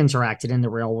time I've interacted in the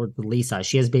real world with Lisa,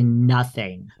 she has been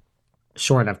nothing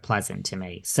short of pleasant to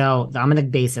me. So I'm going to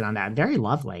base it on that. Very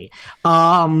lovely.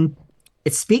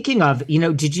 Speaking of,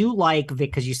 did you like,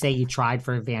 because you say you tried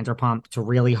for Vanderpump to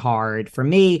really hard. For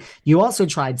me, you also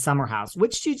tried Summer House.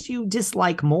 Which did you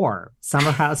dislike more,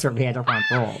 Summer House or Vanderpump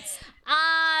Rules?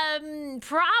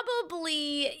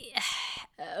 Probably,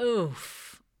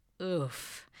 oof.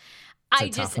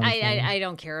 I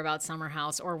don't care about Summer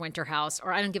House or Winter House,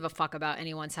 or I don't give a fuck about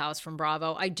anyone's house from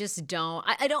Bravo. I just don't.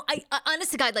 I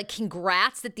honest to God, like,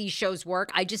 congrats that these shows work.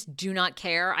 I just do not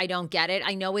care. I don't get it.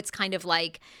 I know it's kind of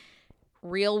like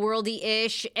real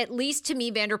worldy-ish. At least to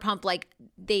me, Vanderpump, like,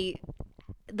 the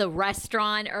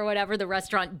restaurant or whatever, the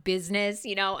restaurant business,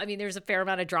 I mean, there's a fair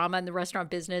amount of drama in the restaurant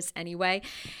business anyway.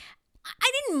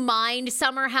 I didn't mind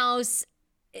Summer House.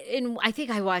 I think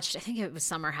it was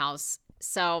Summer House.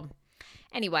 So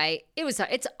anyway,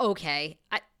 it's okay.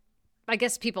 I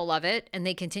guess people love it and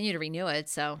they continue to renew it.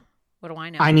 So what do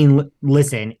I know? I mean,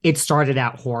 listen, it started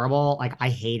out horrible. Like, I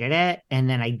hated it and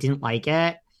then I didn't like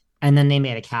it. And then they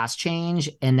made a cast change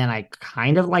and then I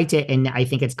kind of liked it. And I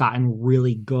think it's gotten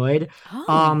really good.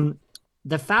 Oh.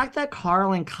 The fact that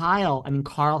Carl and Kyle,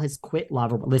 Carl has quit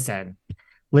Lover.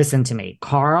 Listen to me.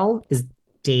 Carl is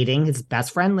dating his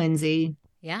best friend, Lindsay.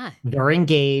 Yeah. They're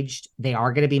engaged. They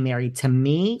are going to be married. To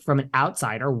me, from an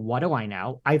outsider, what do I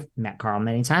know? I've met Carl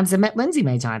many times. I've met Lindsay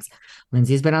many times.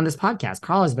 Lindsay's been on this podcast.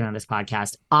 Carl has been on this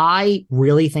podcast. I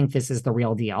really think this is the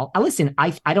real deal. Listen,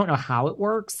 I don't know how it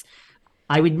works.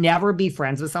 I would never be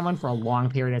friends with someone for a long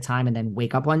period of time and then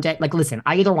wake up one day. Like, listen,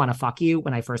 I either want to fuck you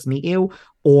when I first meet you,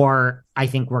 or I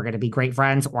think we're going to be great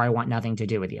friends, or I want nothing to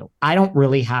do with you. I don't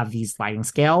really have these sliding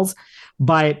scales,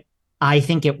 but I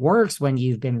think it works when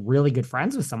you've been really good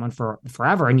friends with someone for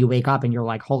forever and you wake up and you're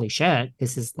like, holy shit,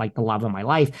 this is like the love of my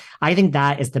life. I think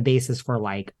that is the basis for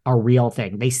like a real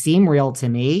thing. They seem real to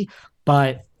me,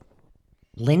 but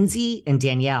Lindsay and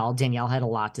Danielle had a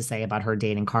lot to say about her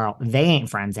dating Carl. They ain't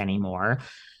friends anymore.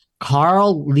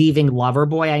 Carl leaving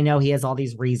Loverboy, I know he has all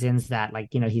these reasons that, like,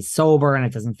 he's sober and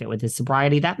it doesn't fit with his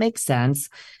sobriety. That makes sense.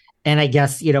 And I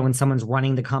guess, when someone's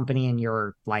running the company and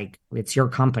you're like, it's your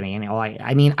company. And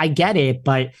I get it,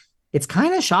 but it's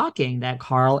kind of shocking that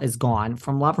Carl is gone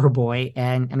from Loverboy.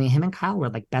 And I mean, him and Kyle were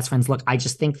like best friends. Look, I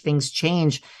just think things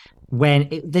change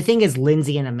the thing is,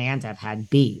 Lindsay and Amanda have had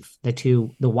beef, the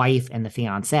wife and the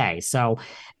fiance. So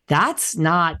that's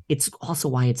not, it's also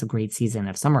why it's a great season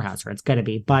of Summer House, or it's going to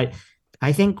be. But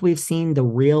I think we've seen the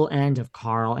real end of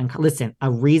Carl. And listen, a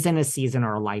reason, a season,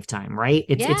 or a lifetime, right?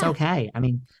 It's okay. I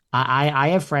mean, I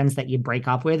have friends that you break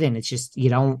up with, and it's just you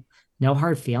don't no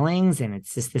hard feelings, and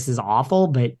it's just this is awful,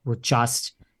 but we're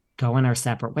just going our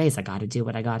separate ways. I got to do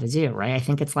what I got to do, right? I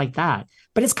think it's like that,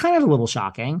 but it's kind of a little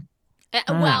shocking.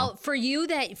 Well, for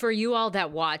you all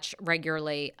that watch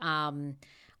regularly,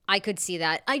 I could see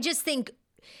that. I just think,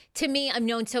 to me, I've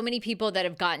known so many people that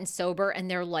have gotten sober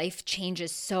and their life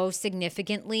changes so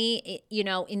significantly,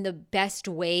 in the best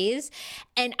ways.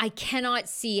 And I cannot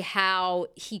see how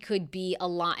he could be a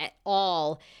lot at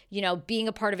all, being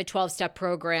a part of a 12-step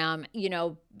program,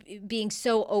 being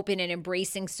so open and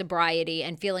embracing sobriety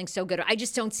and feeling so good. I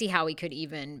just don't see how he could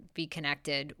even be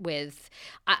connected with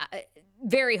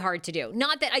very hard to do.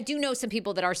 Not that I do know some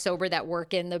people that are sober that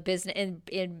work in the business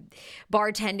in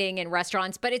bartending and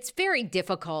restaurants, but it's very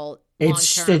difficult.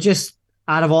 It's just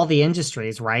out of all the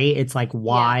industries, right? It's like,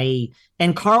 why? Yeah.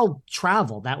 And Carl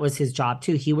traveled. That was his job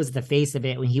too. He was the face of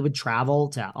it when he would travel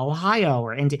to Ohio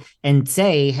and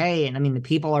say, hey, and I mean, the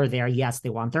people are there. Yes, they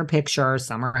want their picture,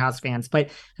 Summer House fans, but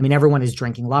I mean, everyone is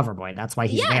drinking Loverboy. That's why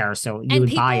he's there. So you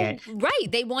would buy it. Right.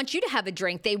 They want you to have a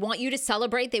drink. They want you to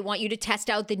celebrate. They want you to test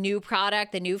out the new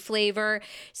product, the new flavor.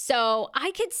 So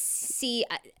I could see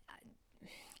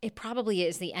it probably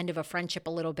is the end of a friendship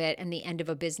a little bit and the end of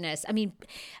a business. I mean,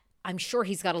 I'm sure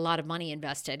he's got a lot of money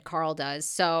invested. Carl does.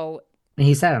 So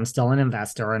he said, I'm still an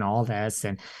investor in all this.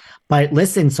 But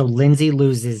listen, so Lindsay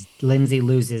loses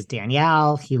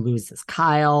Danielle. He loses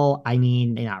Kyle. I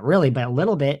mean, not really, but a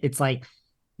little bit. It's like,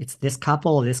 it's this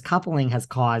coupling has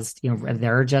caused,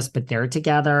 they're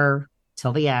together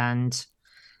till the end.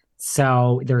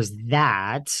 So there's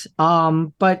that.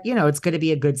 But it's going to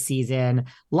be a good season.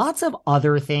 Lots of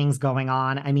other things going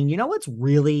on. I mean, what's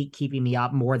really keeping me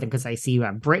up more than, because I see you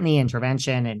have Brittany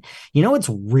intervention, and what's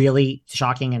really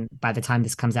shocking. And by the time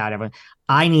this comes out,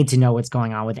 I need to know what's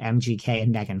going on with MGK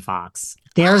and Megan Fox.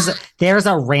 There's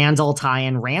a Randall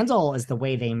tie-in. Randall is the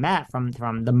way they met from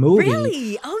the movie.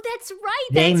 Really? Oh, that's right.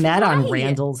 They met on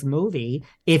Randall's movie.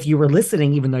 If you were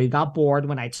listening, even though you got bored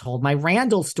when I told my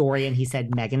Randall story, and he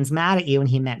said Megan's mad at you, and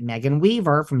he meant Megan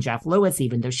Weaver from Jeff Lewis,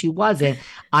 even though she wasn't.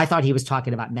 I thought he was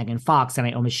talking about Megan Fox, and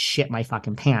I almost shit my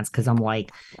fucking pants, because I'm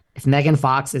like, if Megan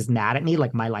Fox is mad at me,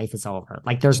 like, my life is over.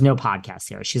 Like, there's no podcast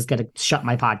here. She's gonna shut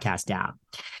my podcast down.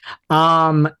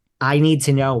 I need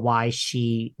to know why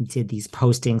she did these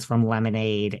postings from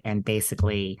Lemonade and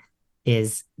basically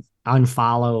is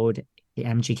unfollowed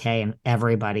MGK and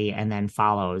everybody, and then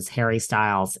follows Harry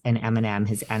Styles and Eminem,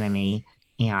 his enemy,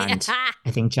 and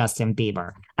I think Justin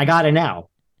Bieber. I gotta know.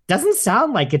 Doesn't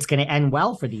sound like it's going to end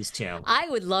well for these two. I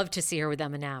would love to see her with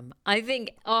Eminem. I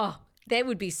think, they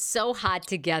would be so hot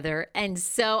together. And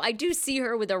so I do see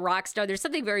her with a rock star. There's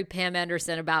something very Pam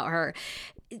Anderson about her.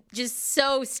 Just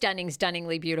so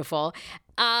stunningly beautiful.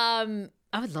 I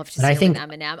would love to see her with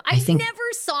Eminem. I never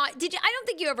saw. I don't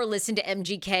think you ever listened to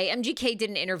MGK. MGK did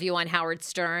an interview on Howard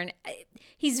Stern.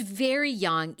 He's very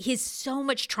young. He has so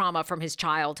much trauma from his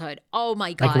childhood. Oh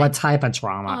my God. Like, what type of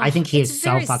trauma? I think he is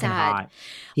so fucking hot.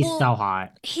 He's so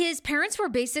hot. His parents were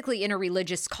basically in a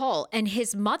religious cult, and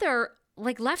his mother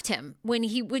left him when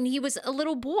he was a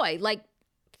little boy, like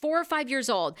 4 or 5 years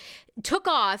old, took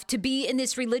off to be in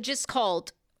this religious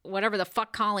cult, whatever the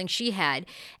fuck calling she had,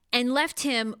 and left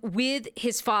him with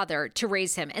his father to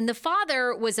raise him. And the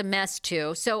father was a mess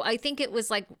too. So I think it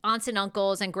was like aunts and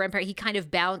uncles and grandparents. He kind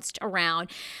of bounced around.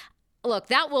 Look,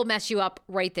 that will mess you up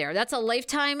right there. That's a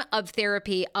lifetime of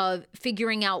therapy of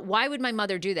figuring out, why would my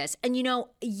mother do this? And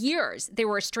years they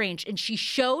were estranged, and she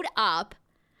showed up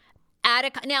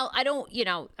now, I don't,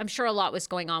 I'm sure a lot was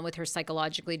going on with her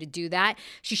psychologically to do that.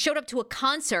 She showed up to a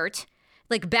concert,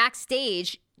 like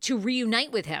backstage, to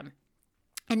reunite with him.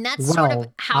 And that's sort of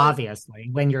how, obviously,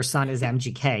 when your son is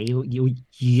MGK,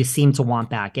 you seem to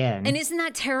want back in. And isn't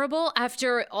that terrible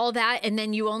after all that? And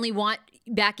then you only want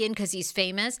back in because he's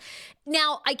famous.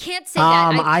 Now, I can't say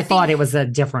that. I thought it was a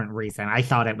different reason. I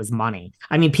thought it was money.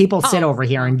 I mean, people sit over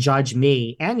here and judge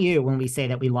me and you when we say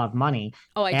that we love money.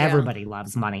 Everybody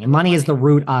loves money. And money is the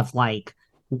root of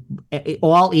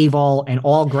all evil and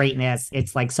all greatness.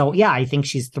 It's like, so yeah, I think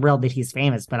she's thrilled that he's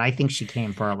famous, but I think she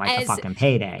came for a fucking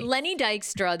payday. Lenny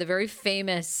Dykstra, the very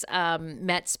famous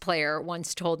Mets player,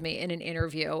 once told me in an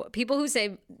interview, people who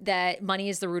say that money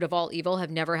is the root of all evil have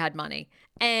never had money.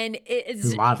 And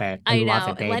it's love it. I love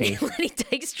it, baby. Lenny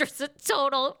Dykstra's a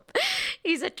total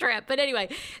He's a trip. But anyway,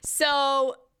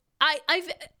 so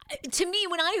to me,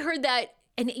 when I heard that,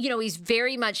 and, he's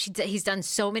very much, he's done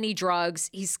so many drugs.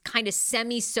 He's kind of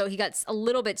he got a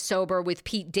little bit sober with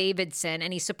Pete Davidson,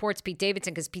 and he supports Pete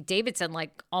Davidson because Pete Davidson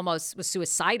almost was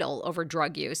suicidal over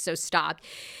drug use. So stopped.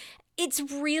 It's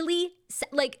really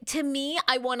to me,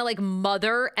 I want to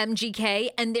mother MGK,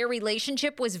 and their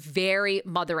relationship was very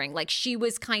mothering. She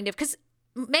was because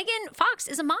Megan Fox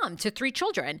is a mom to 3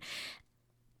 children.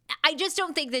 I just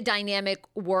don't think the dynamic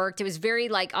worked. It was very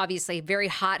obviously very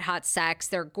hot sex.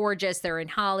 They're gorgeous. They're in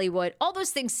Hollywood. All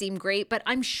those things seem great, but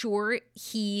I'm sure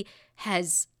he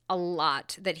has a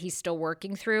lot that he's still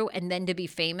working through. And then to be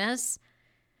famous,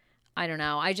 I don't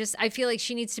know. I feel like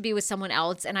she needs to be with someone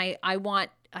else. And I want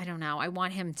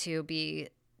him to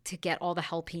get all the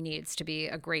help he needs to be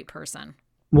a great person.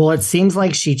 Well, it seems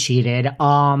like she cheated.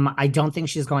 I don't think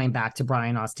she's going back to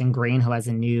Brian Austin Green, who has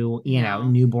a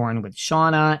newborn with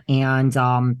Shauna,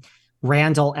 and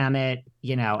Randall Emmett,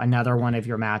 another one of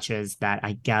your matches that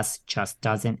I guess just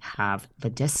doesn't have the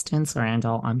distance.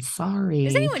 Randall, I'm sorry.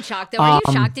 Is anyone shocked though? Are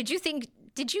you shocked? Did you think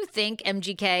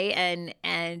MGK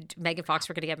and Megan Fox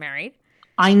were going to get married?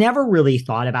 I never really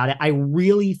thought about it. I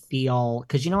really feel,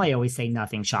 because I always say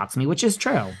nothing shocks me, which is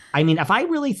true. I mean, if I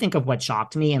really think of what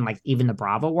shocked me in even the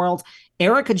Bravo world,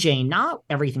 Erica Jane, not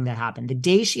everything that happened. The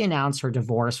day she announced her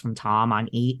divorce from Tom on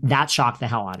E! That shocked the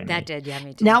hell out of me. That did, yeah,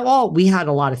 me too. Now, we had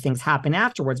a lot of things happen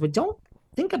afterwards, but don't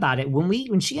think about it.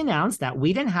 When she announced that,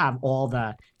 we didn't have all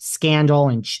the scandal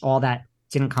and all that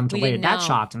didn't come to later. That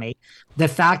shocked me. The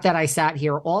fact that I sat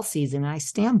here all season and I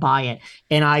stand by it.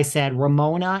 And I said,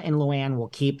 Ramona and Luann will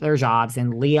keep their jobs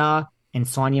and Leah and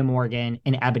Sonia Morgan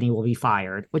and Ebony will be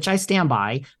fired, which I stand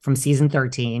by from season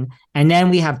 13. And then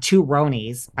we have 2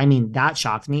 Ronies. I mean, that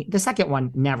shocked me. The second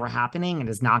one never happening and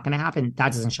is not going to happen.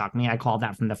 That doesn't shock me. I called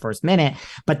that from the first minute.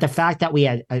 But the fact that we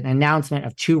had an announcement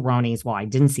of 2 Ronies, well, I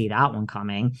didn't see that one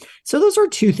coming. So those are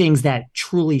 2 things that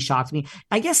truly shocked me.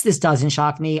 I guess this doesn't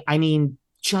shock me. I mean,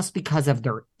 just because of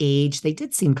their age, they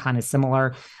did seem kind of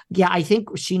similar. Yeah, I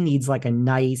think she needs a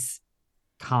nice,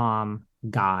 calm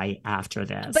guy after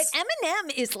this. But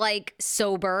Eminem is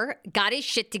sober, got his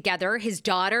shit together. His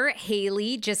daughter,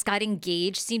 Haley, just got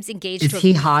engaged, seems engaged. Is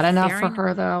he hot enough for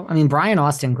her, though? I mean, Brian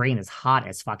Austin Green is hot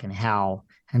as fucking hell.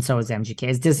 And so is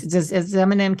MGK. Does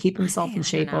Eminem keep himself in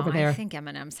shape over there? I think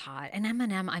Eminem's hot. And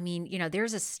Eminem, I mean,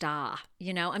 there's a star,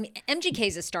 I mean,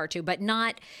 MGK's a star too, but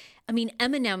not, I mean,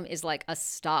 Eminem is a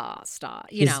star,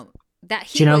 that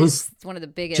he was one of the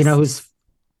biggest. Do you know who's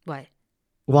what?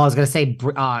 Well, I was going to say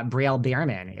Brielle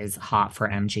Bierman is hot for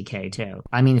MGK too.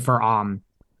 I mean, for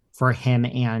him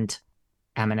and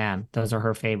Eminem, those are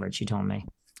her favorites. She told me.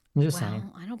 I'm just saying.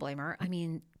 I don't blame her. I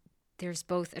mean, there's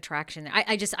both attraction.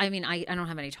 I don't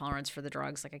have any tolerance for the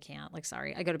drugs. I can't.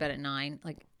 Sorry, I go to bed at 9.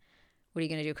 What are you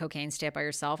going to do? Cocaine, stay up by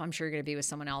yourself? I'm sure you're going to be with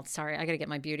someone else. Sorry, I got to get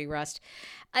my beauty rest.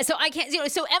 So I can't,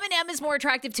 so Eminem is more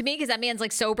attractive to me because that man's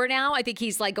sober now. I think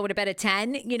he's going to bed at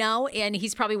 10, and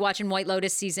he's probably watching White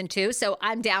Lotus season 2. So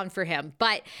I'm down for him.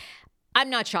 But I'm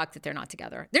not shocked that they're not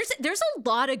together. There's a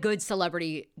lot of good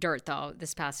celebrity dirt, though,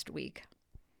 this past week.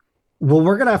 Well,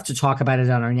 we're going to have to talk about it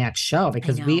on our next show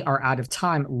because we are out of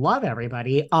time. Love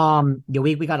everybody. We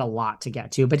got a lot to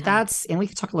get to, but and we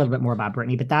can talk a little bit more about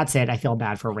Brittany, but that's it. I feel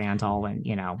bad for Randall and,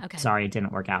 sorry it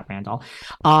didn't work out, Randall.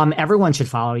 Everyone should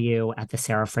follow you at the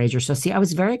Sarah Fraser Show. See, I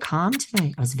was very calm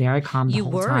today. I was very calm the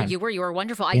whole time. You were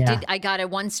wonderful. I got a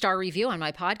 1-star review on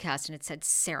my podcast and it said,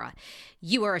 Sarah,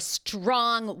 you are a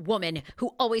strong woman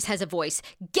who always has a voice.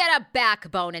 Get a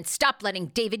backbone and stop letting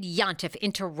David Yontef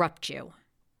interrupt you.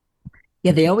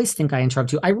 Yeah, they always think I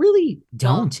interrupt you. I really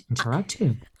don't interrupt you.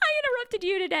 I interrupted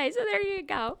you today, so there you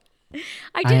go.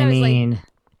 I don't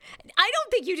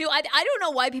think you do. I don't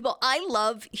know why I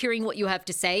love hearing what you have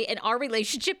to say, and our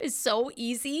relationship is so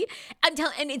easy. And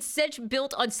it's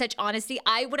built on such honesty.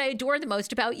 What I adore the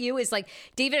most about you is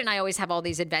David and I always have all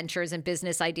these adventures and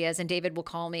business ideas, and David will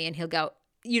call me and he'll go,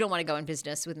 you don't want to go in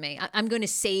business with me. I'm going to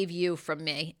save you from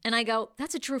me. And I go,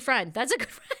 that's a true friend. That's a good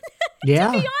friend.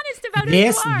 Yeah. To be honest about who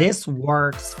you are. This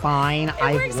works fine.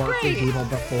 I've worked with people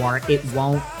before. It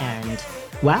won't end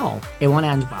well. It won't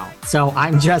end well. So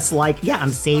I'm just I'm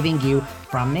saving you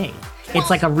from me. It's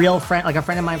like a real friend, a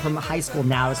friend of mine from high school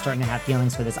now is starting to have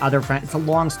feelings for this other friend. It's a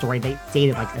long story. They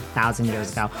dated 1,000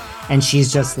 years ago. And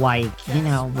she's just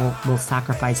we'll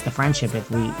sacrifice the friendship if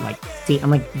we see.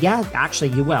 I'm yeah,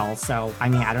 actually you will. So, I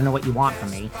mean, I don't know what you want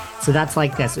from me. So that's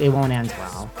this. It won't end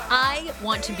well. I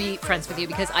want to be friends with you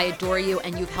because I adore you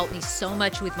and you've helped me so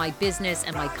much with my business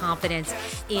and my confidence.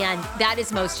 And that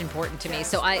is most important to me.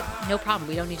 So no problem.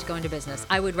 We don't need to go into business.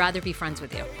 I would rather be friends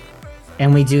with you.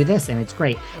 And we do this, and it's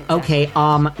great. Exactly. Okay,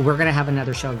 we're gonna have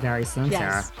another show very soon,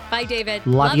 Sarah. Bye, David.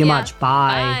 Love you much.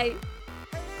 Bye. Bye.